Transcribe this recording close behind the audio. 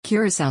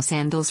Curaçao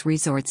Sandals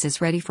Resorts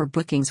is ready for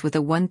bookings with a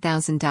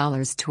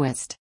 $1,000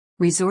 twist.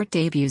 Resort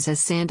debuts as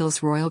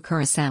Sandals Royal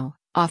Curaçao,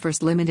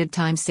 offers limited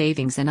time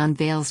savings and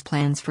unveils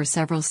plans for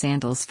several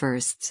Sandals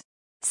firsts.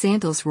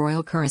 Sandals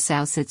Royal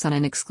Curaçao sits on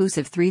an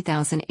exclusive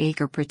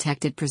 3,000-acre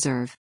protected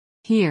preserve.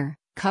 Here,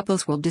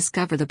 couples will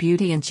discover the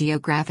beauty and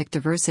geographic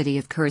diversity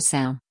of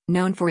Curaçao,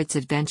 known for its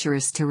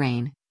adventurous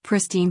terrain,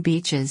 pristine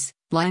beaches,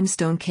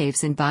 limestone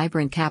caves and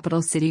vibrant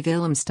capital city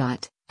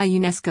Willemstad, a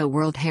UNESCO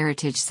World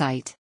Heritage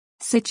Site.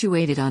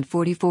 Situated on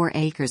 44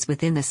 acres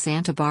within the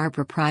Santa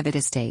Barbara Private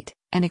Estate,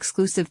 an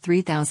exclusive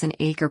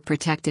 3,000-acre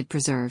protected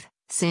preserve,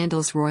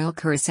 Sandals Royal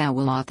Curaçao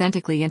will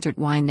authentically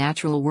intertwine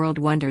natural world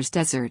wonders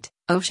desert,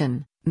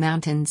 ocean,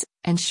 mountains,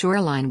 and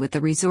shoreline with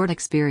the resort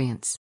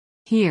experience.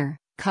 Here,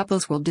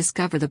 couples will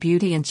discover the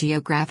beauty and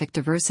geographic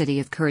diversity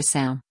of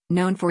Curaçao,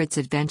 known for its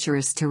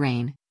adventurous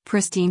terrain,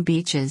 pristine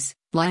beaches,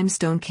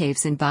 limestone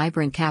caves and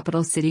vibrant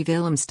capital city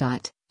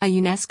Willemstad, a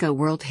UNESCO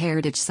World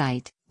Heritage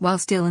Site, while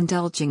still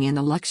indulging in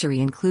the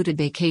luxury-included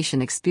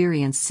vacation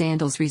experience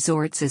Sandals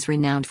Resorts is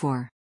renowned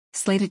for.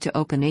 Slated to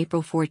open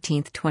April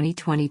 14,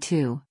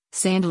 2022,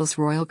 Sandals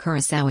Royal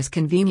Curaçao is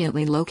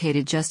conveniently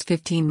located just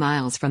 15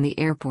 miles from the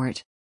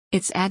airport.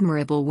 Its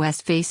admirable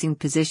west-facing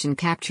position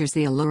captures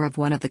the allure of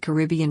one of the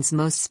Caribbean's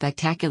most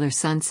spectacular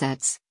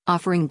sunsets,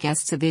 offering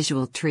guests a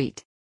visual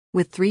treat.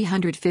 With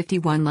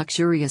 351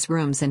 luxurious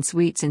rooms and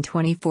suites in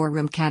 24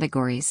 room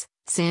categories,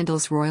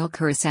 Sandals Royal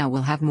Curaçao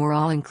will have more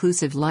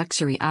all-inclusive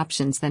luxury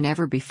options than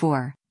ever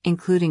before,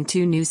 including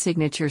 2 new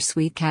signature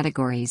suite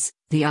categories,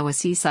 the Awa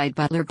Seaside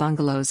Butler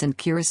Bungalows and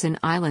Curacao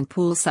Island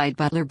Poolside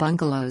Butler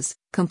Bungalows,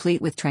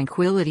 complete with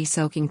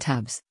tranquility-soaking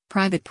tubs,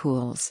 private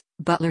pools,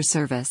 butler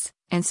service,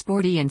 and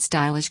sporty and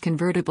stylish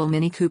convertible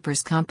Mini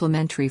Coopers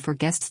complimentary for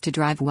guests to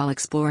drive while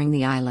exploring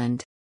the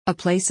island. A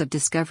place of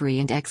discovery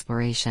and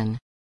exploration.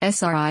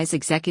 SRI's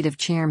executive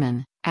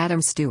chairman,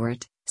 Adam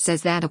Stewart,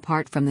 says that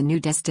apart from the new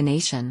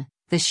destination,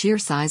 the sheer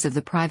size of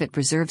the private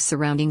preserves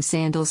surrounding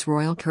Sandals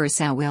Royal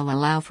Curaçao will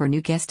allow for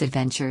new guest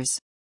adventures.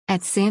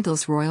 At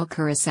Sandals Royal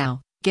Curaçao,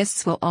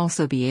 guests will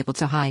also be able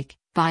to hike,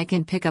 bike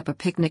and pick up a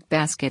picnic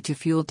basket to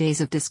fuel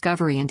days of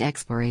discovery and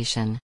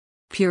exploration.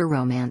 Pure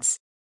romance.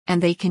 And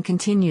they can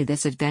continue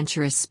this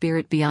adventurous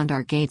spirit beyond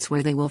our gates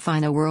where they will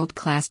find a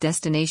world-class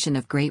destination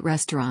of great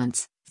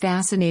restaurants,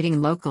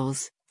 fascinating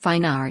locals,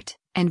 fine art,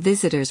 and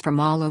visitors from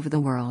all over the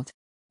world.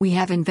 We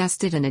have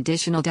invested an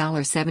additional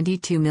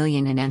 $72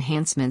 million in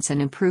enhancements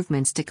and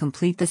improvements to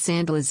complete the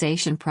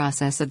sandalization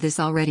process of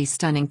this already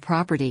stunning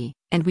property,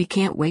 and we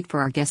can't wait for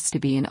our guests to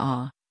be in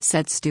awe,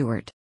 said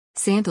Stewart.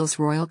 Sandals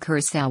Royal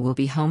Curaçao will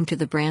be home to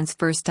the brand's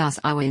first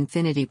Awa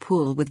infinity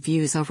pool with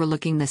views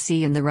overlooking the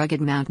sea and the rugged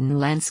mountain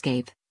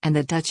landscape, and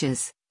the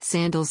Duchess,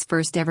 Sandals'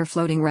 first ever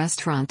floating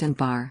restaurant and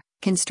bar,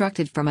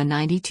 constructed from a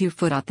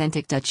 92-foot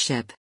authentic Dutch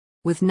ship.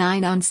 With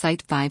 9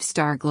 on-site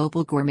 5-star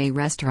global gourmet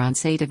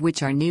restaurants, 8 of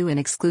which are new and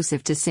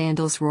exclusive to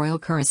Sandals Royal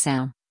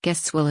Curaçao,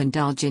 guests will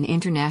indulge in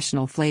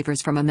international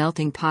flavors from a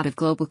melting pot of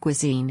global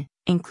cuisine,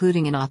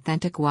 including an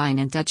authentic wine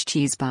and Dutch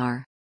cheese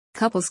bar.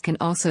 Couples can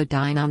also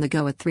dine on the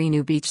go at 3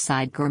 new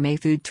beachside gourmet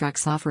food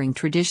trucks offering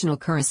traditional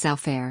Curaçao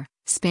fare,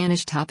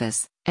 Spanish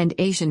tapas, and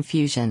Asian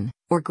fusion,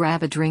 or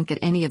grab a drink at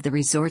any of the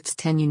resort's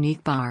 10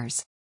 unique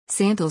bars.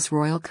 Sandals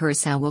Royal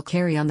Curaçao will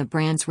carry on the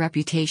brand's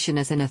reputation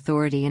as an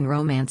authority in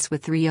romance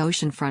with 3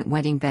 oceanfront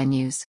wedding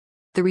venues.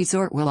 The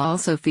resort will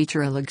also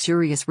feature a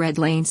luxurious Red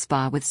Lane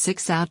spa with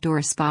 6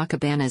 outdoor spa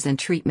cabanas and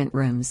treatment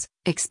rooms,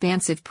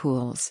 expansive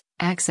pools,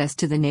 access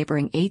to the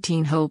neighboring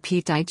 18-hole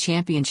Petite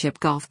Championship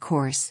golf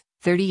course,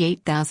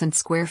 38,000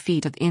 square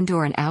feet of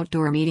indoor and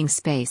outdoor meeting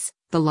space,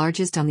 the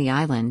largest on the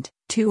island,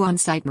 2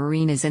 on-site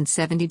marinas and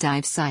 70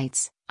 dive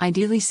sites,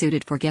 ideally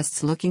suited for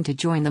guests looking to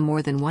join the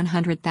more than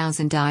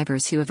 100,000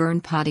 divers who have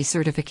earned PADI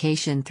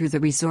certification through the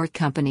resort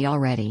company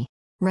already.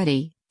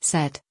 Ready,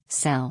 set,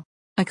 sell.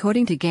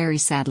 According to Gary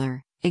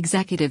Sadler,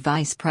 Executive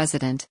Vice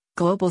President,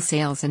 Global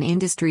Sales and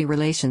Industry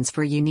Relations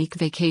for Unique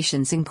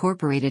Vacations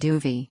Incorporated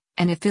UVI,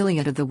 an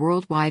affiliate of the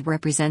worldwide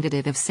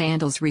representative of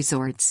Sandals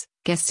Resorts,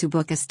 guests who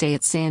book a stay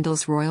at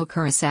Sandals Royal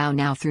Curaçao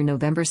now through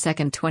November 2,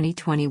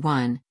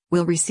 2021,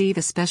 will receive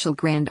a special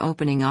grand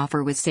opening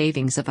offer with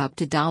savings of up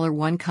to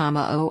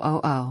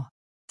 $1,000.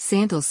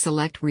 Sandals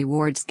Select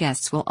Rewards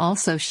guests will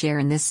also share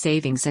in this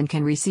savings and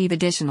can receive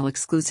additional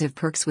exclusive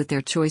perks with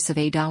their choice of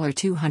a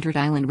 $200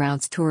 Island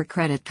Routes Tour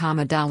credit,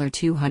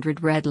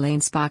 $200 Red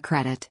Lane Spa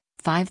credit,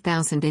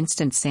 5,000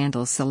 instant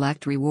Sandals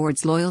Select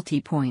Rewards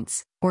loyalty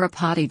points, or a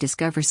PADI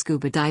Discover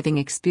Scuba Diving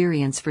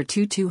experience for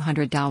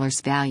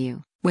 $200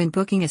 value, when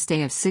booking a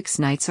stay of 6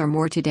 nights or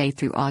more today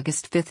through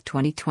August 5,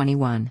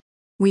 2021.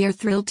 We are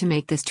thrilled to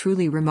make this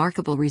truly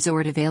remarkable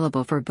resort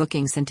available for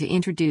bookings and to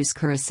introduce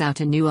Curaçao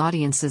to new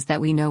audiences that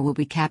we know will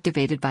be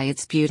captivated by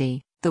its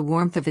beauty, the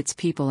warmth of its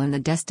people and the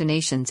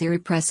destination's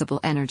irrepressible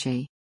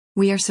energy.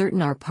 We are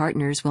certain our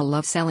partners will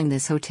love selling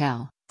this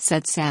hotel,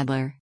 said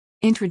Sadler.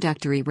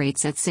 Introductory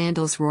rates at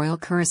Sandals Royal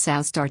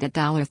Curaçao start at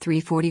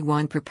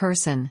 $341 per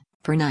person,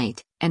 per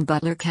night, and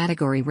Butler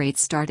category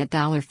rates start at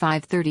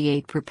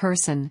 $538 per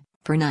person,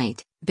 per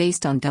night,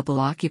 based on double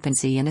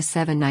occupancy and a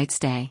 7-night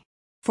stay.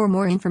 For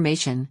more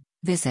information,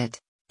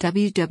 visit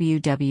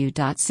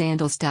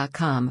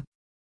www.sandals.com.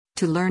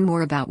 To learn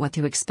more about what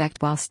to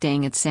expect while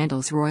staying at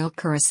Sandals Royal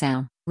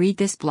Curaçao, read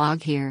this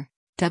blog here,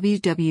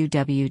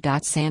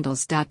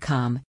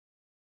 www.sandals.com.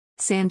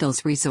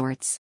 Sandals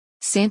Resorts.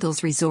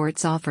 Sandals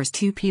Resorts offers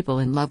two people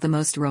in love the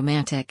most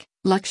romantic,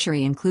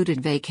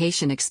 luxury-included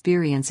vacation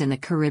experience in the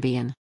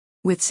Caribbean.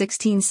 With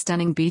 16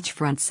 stunning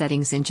beachfront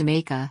settings in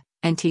Jamaica,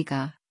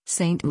 Antigua,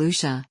 St.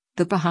 Lucia,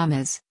 the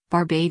Bahamas,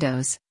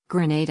 Barbados,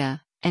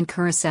 Grenada, and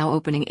Curaçao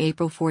opening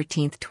April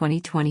 14,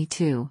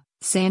 2022,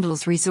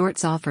 Sandals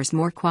Resorts offers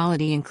more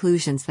quality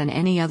inclusions than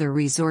any other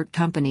resort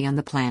company on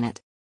the planet.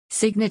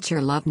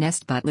 Signature Love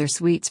Nest Butler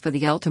Suites for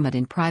the ultimate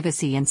in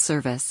privacy and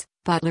service.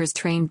 Butlers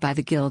trained by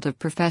the Guild of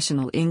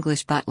Professional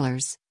English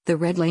Butlers, the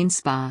Red Lane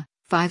Spa,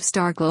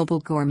 5-star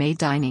global gourmet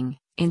dining,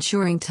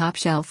 ensuring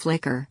top-shelf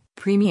liquor,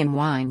 premium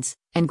wines,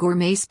 and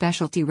gourmet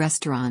specialty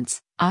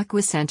restaurants,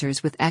 aqua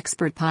centers with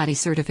expert potty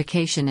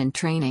certification and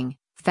training,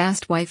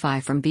 fast Wi-Fi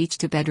from beach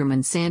to bedroom,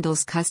 and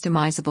Sandals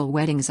customizable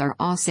weddings are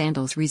all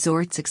Sandals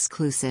Resorts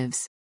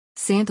exclusives.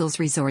 Sandals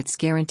Resorts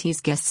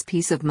guarantees guests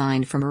peace of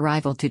mind from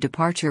arrival to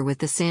departure with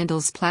the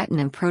Sandals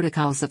Platinum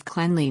Protocols of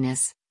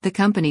Cleanliness, the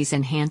company's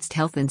enhanced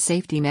health and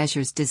safety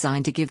measures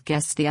designed to give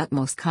guests the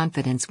utmost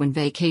confidence when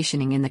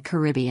vacationing in the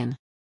Caribbean.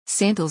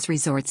 Sandals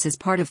Resorts is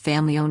part of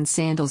family-owned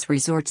Sandals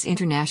Resorts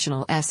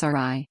International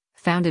SRI,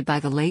 founded by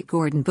the late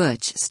Gordon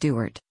Butch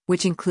Stewart,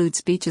 which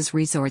includes beaches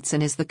resorts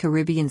and is the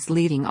Caribbean's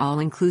leading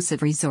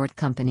all-inclusive resort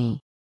company.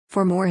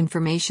 For more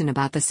information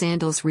about the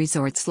Sandals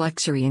Resorts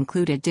luxury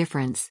included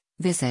difference,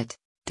 visit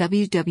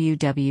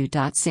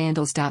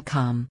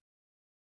www.sandals.com.